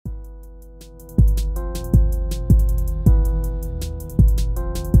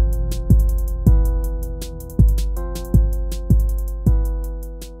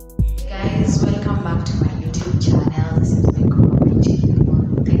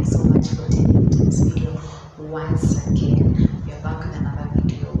once again. We are back with another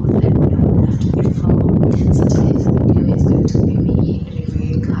video. Let me know after before. So today's video is going to be me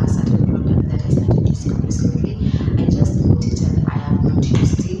reviewing a certain product that I started using recently. I just bought it and I have not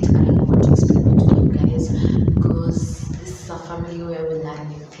used it, and I want to explain it to you guys because this is a family where we learn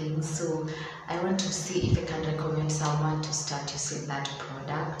new things. So I want to see if I can recommend someone to start using that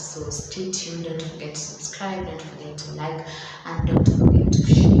product. So stay tuned, don't forget to subscribe, don't forget to like, and don't forget to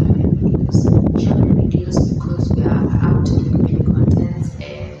share my videos. Share my videos because we are out to make content,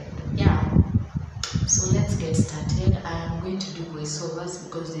 and yeah. So let's get started. I am going to do voiceovers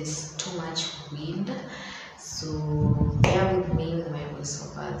because there's too much wind. So bear with me with my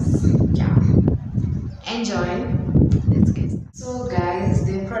voiceovers. Yeah. Enjoy. Let's get started. So guys,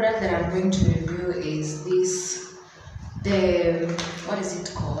 the product that I'm going to review is this. What is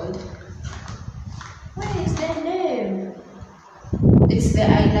it called? What is the name? It's the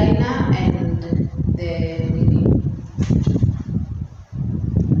eyeliner and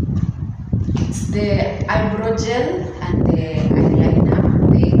the eyebrow gel and the eyeliner.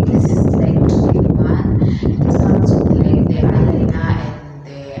 This is like 2-in-1. It comes with like the eyeliner and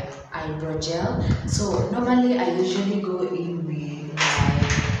the eyebrow gel. So normally I usually go in with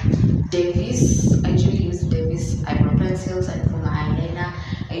my Davis. I usually use Davis eyebrow pencils, and for my eyeliner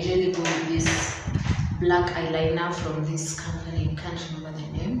I usually go with this black eyeliner from this company. I can't remember the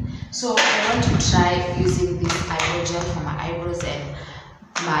name. So I want to try using this eyebrow gel for my eyebrows and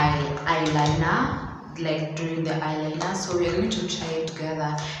my eyeliner, like doing the eyeliner. So we're going to try it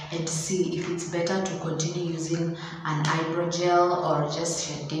together and see if it's better to continue using an eyebrow gel or just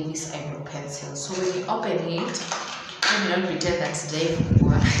your Davis eyebrow pencil. So when you open it, let me not pretend that today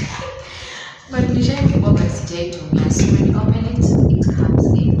but you try to open today to me. So when you open it, it comes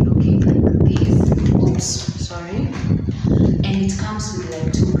in looking like this. Oops, sorry. And it comes with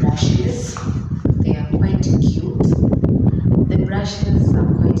like 2 brushes. They are quite cute. The brushes are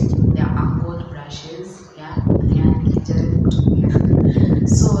quite cute. They are angled brushes. Yeah, they are little.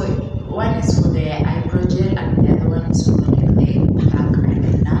 So one is for the eyebrow gel and the other one is for like the black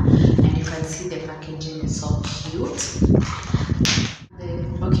eyeliner. And you can see the packaging is so cute.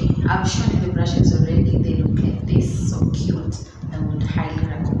 Okay, I've shown you the brushes already. They look like this, so cute. I would highly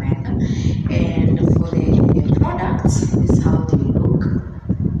recommend. And for the products, this is how they look.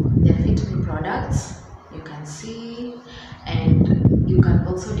 They're Fit Me products. You can see, and you can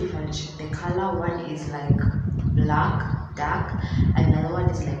also differentiate the color. One is like black, dark, and the other one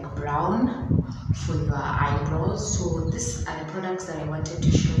is like brown for your eyebrows. So these are the products that I wanted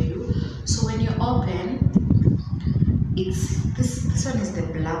to show you. So when you open, it's this one is the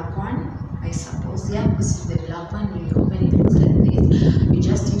black one, I suppose. Yeah, this is the black one. When you open it, looks like this. You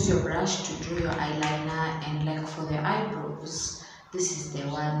just use your brush to draw your eyeliner, and like for the eyebrows, this is the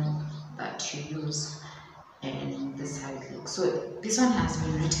one that you use, and this is how it looks. So this one has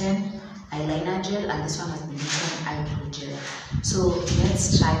been written eyeliner gel, and this one has been written eyebrow gel. So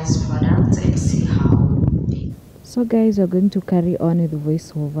let's try this product and see how. So guys, we're going to carry on with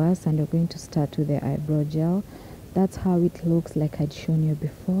voiceovers, and we're going to start with the eyebrow gel. That's how it looks, like I'd shown you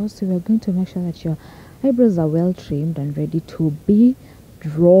before. So we're going to make sure that your eyebrows are well trimmed and ready to be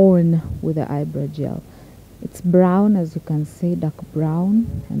drawn with the eyebrow gel. It's brown, as you can see, dark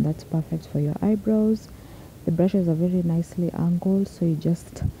brown, and that's perfect for your eyebrows. The brushes are very nicely angled, so you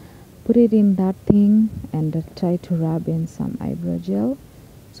just put it in that thing and try to rub in some eyebrow gel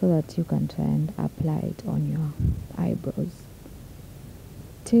so that you can try and apply it on your eyebrows.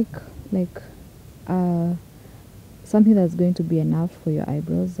 Take like something that's going to be enough for your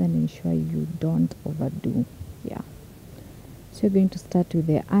eyebrows, and ensure you don't overdo. Yeah, so you're going to start with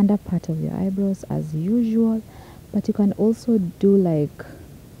the under part of your eyebrows as usual, but you can also do like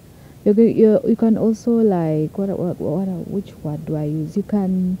you can also like which word do I use? You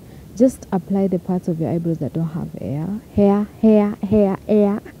can just apply the parts of your eyebrows that don't have hair.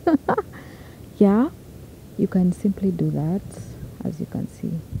 Yeah, you can simply do that, as you can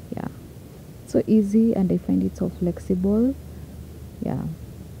see. Yeah, so easy, and I find it so flexible. Yeah,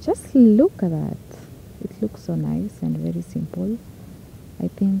 just look at that. It looks so nice and very simple. I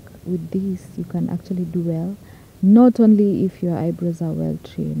think with this you can actually do well, not only if your eyebrows are well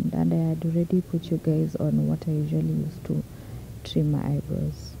trimmed, and I had already put you guys on what I usually use to trim my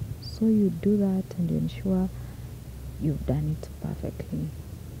eyebrows. So you do that and you ensure you've done it perfectly.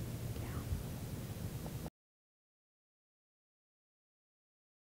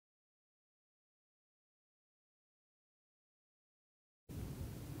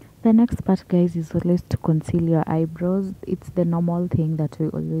 The next part, guys, is always to conceal your eyebrows. It's the normal thing that we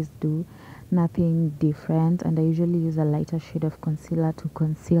always do, nothing different, and I usually use a lighter shade of concealer to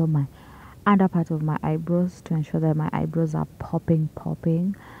conceal my under part of my eyebrows to ensure that my eyebrows are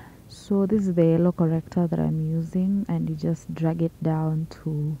popping. So this is the yellow corrector that I'm using, and you just drag it down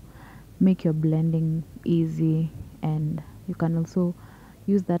to make your blending easy. And you can also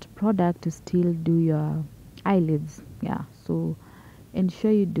use that product to still do your eyelids. Yeah, so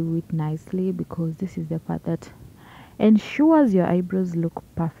ensure you do it nicely, because this is the part that ensures your eyebrows look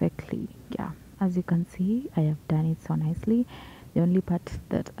perfectly. Yeah, as you can see, I have done it so nicely. The only part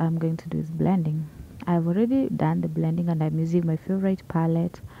that I'm going to do is blending. I've already done the blending, and I'm using my favorite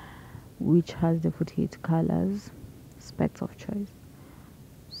palette, which has the 48 colors, specs of choice.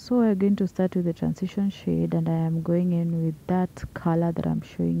 So we're going to start with the transition shade, and I am going in with that color that I'm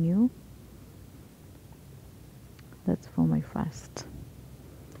showing you. That's for my first.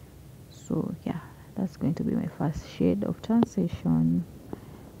 So yeah, that's going to be my first shade of transition.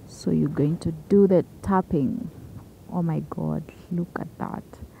 So you're going to do the tapping. Oh my god, look at that.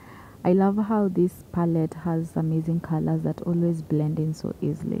 I love how this palette has amazing colors that always blend in so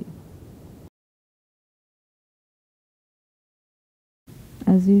easily.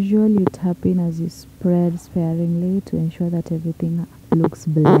 As usual, you tap in as you spread sparingly to ensure that everything looks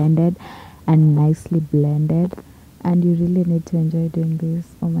blended and nicely blended. And you really need to enjoy doing this.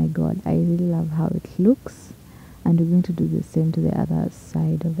 Oh my god, I really love how it looks. And we're going to do the same to the other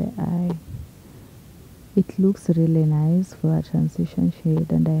side of the eye. It looks really nice for a transition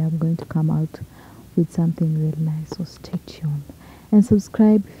shade, and I am going to come out with something really nice. So stay tuned and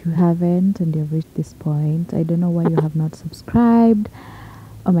subscribe if you haven't and you've reached this point. I don't know why you have not subscribed.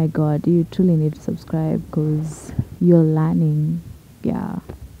 Oh my god, you truly need to subscribe because you're learning. Yeah.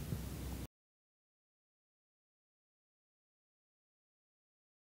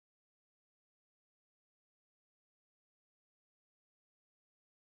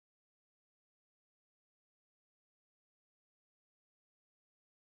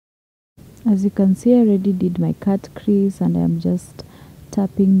 As you can see, I already did my cut crease, and I'm just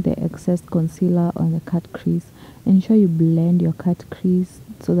tapping the excess concealer on the cut crease. Ensure you blend your cut crease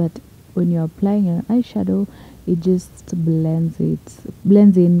so that when you're applying an eyeshadow, it just blends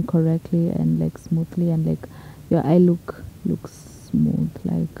in correctly and like smoothly, and like your eye looks smooth,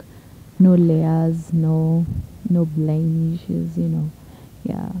 like no layers, no blemishes,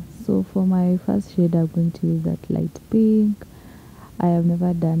 Yeah. So for my first shade, I'm going to use that light pink. I have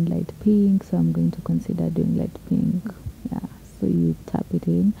never done light pink, so I'm going to consider doing light pink. Yeah, so you tap it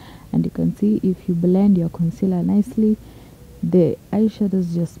in, and you can see if you blend your concealer nicely, the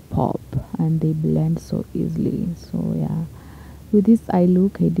eyeshadows just pop and they blend so easily. So yeah, with this eye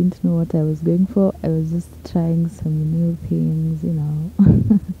look, I didn't know what I was going for. I was just trying some new things.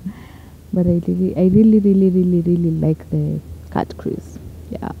 But I really like the cut crease.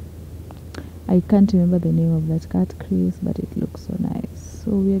 Yeah. I can't remember the name of that cut crease, but it looks so nice.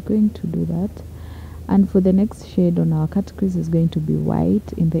 So we are going to do that. And for the next shade on our cut crease is going to be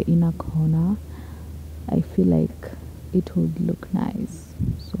white in the inner corner. I feel like it would look nice.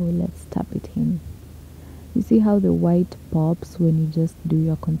 So let's tap it in. You see how the white pops when you just do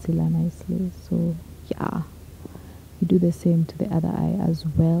your concealer nicely. So yeah, you do the same to the other eye as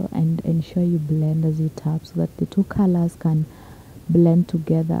well, and ensure you blend as you tap so that the two colors can blend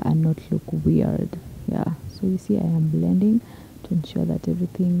together and not look weird. Yeah, so you see I am blending to ensure that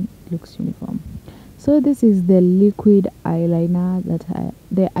everything looks uniform. So this is the liquid eyeliner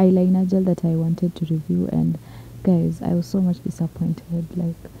the eyeliner gel that I wanted to review, and guys, I was so much disappointed.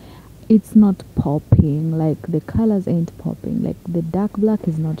 Like, it's not popping, like the colors ain't popping, like the dark black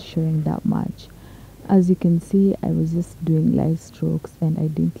is not showing that much. As you can see, I was just doing light strokes and I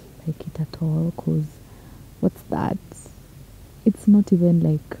didn't like it at all, because what's that? It's not even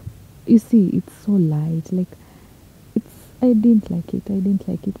like, you see, it's so light, like it's I didn't like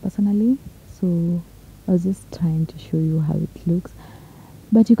it personally. So I was just trying to show you how it looks,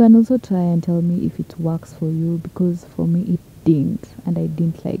 but you can also try and tell me if it works for you, because for me it didn't, and I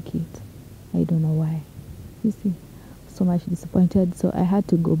didn't like it. I don't know why. You see, so much disappointed. So I had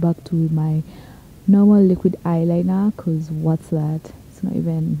to go back to my normal liquid eyeliner, because what's that? It's not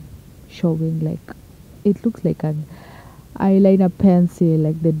even showing. Like, it looks like an eyeliner pencil,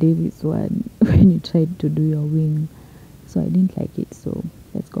 like the Davis one when you tried to do your wing. So I didn't like it. So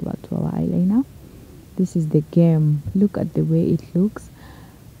let's go back to our eyeliner. This is the game. Look at the way it looks.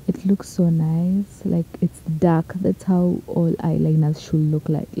 It looks so nice. Like, it's dark. That's how all eyeliners should look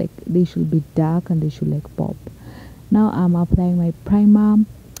like. Like, they should be dark and they should like pop. Now I'm applying my primer.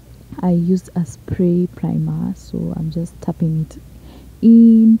 I used a spray primer, so I'm just tapping it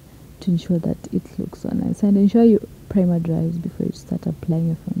in to ensure that it looks so nice, and ensure your primer dries before you start applying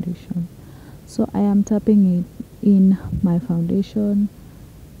your foundation. So I am tapping it in my foundation,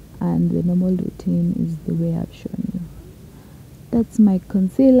 and the normal routine is the way I've shown you. That's my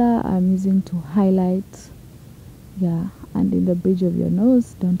concealer I'm using to highlight. Yeah, and in the bridge of your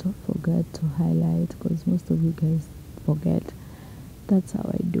nose, don't forget to highlight, because most of you guys forget. That's how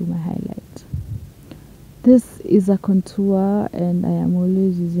I do my highlight. This is a contour, and I am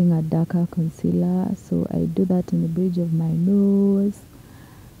always using a darker concealer, so I do that in the bridge of my nose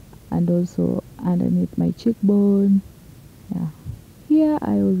and also underneath my cheekbone. Yeah, here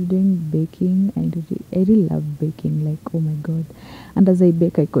I was doing baking. I really love baking, like, oh my god. And as I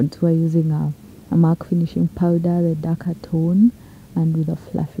bake, I contour using a MAC finishing powder, the darker tone, and with a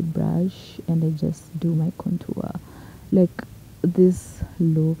fluffy brush, and I just do my contour. Like, this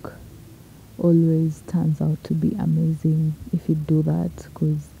look always turns out to be amazing if you do that,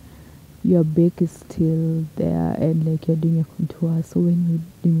 because your bake is still there and like you're doing a contour, so when you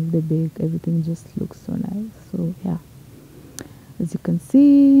remove the bake, everything just looks so nice. So yeah, as you can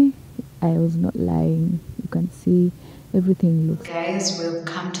see, I was not lying. You can see everything looks. Guys, we've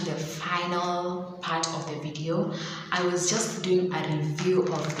come to the final part of the video. I was just doing a review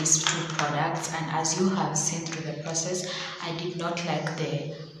of these two products, and as you have seen through the process, I did not like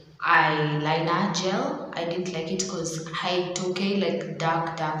the eyeliner gel. I didn't like it because it's okay, like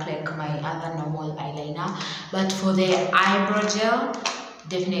dark like my other normal eyeliner, but for the eyebrow gel,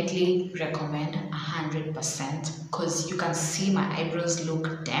 definitely recommend 100%, because you can see my eyebrows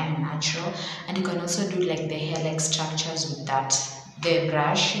look damn natural, and you can also do like the hair-like structures with that the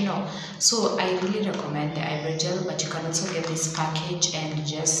brush, you know. So I really recommend the eyebrow gel, but you can also get this package and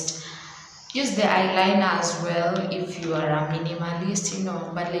just use the eyeliner as well if you are a minimalist, you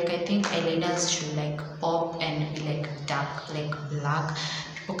know. But like, I think eyeliners should like pop and be like dark, like black.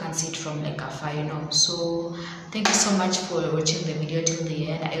 People can see it from like afar, you know. So thank you so much for watching the video till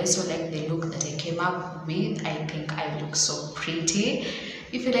the end. I also like the look that I came up with. I think I look so pretty.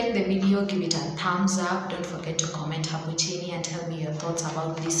 If you like the video, give it a thumbs up. Don't forget to comment hapo chini and tell me your thoughts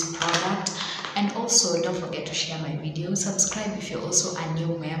about this product. And also don't forget to share my video. Subscribe if you're also a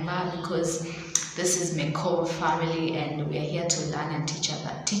new member, because this is makeover family and we are here to learn and teach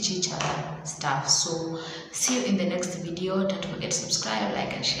each other stuff. So see you in the next video. Don't forget to subscribe,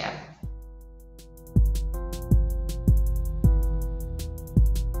 like and share.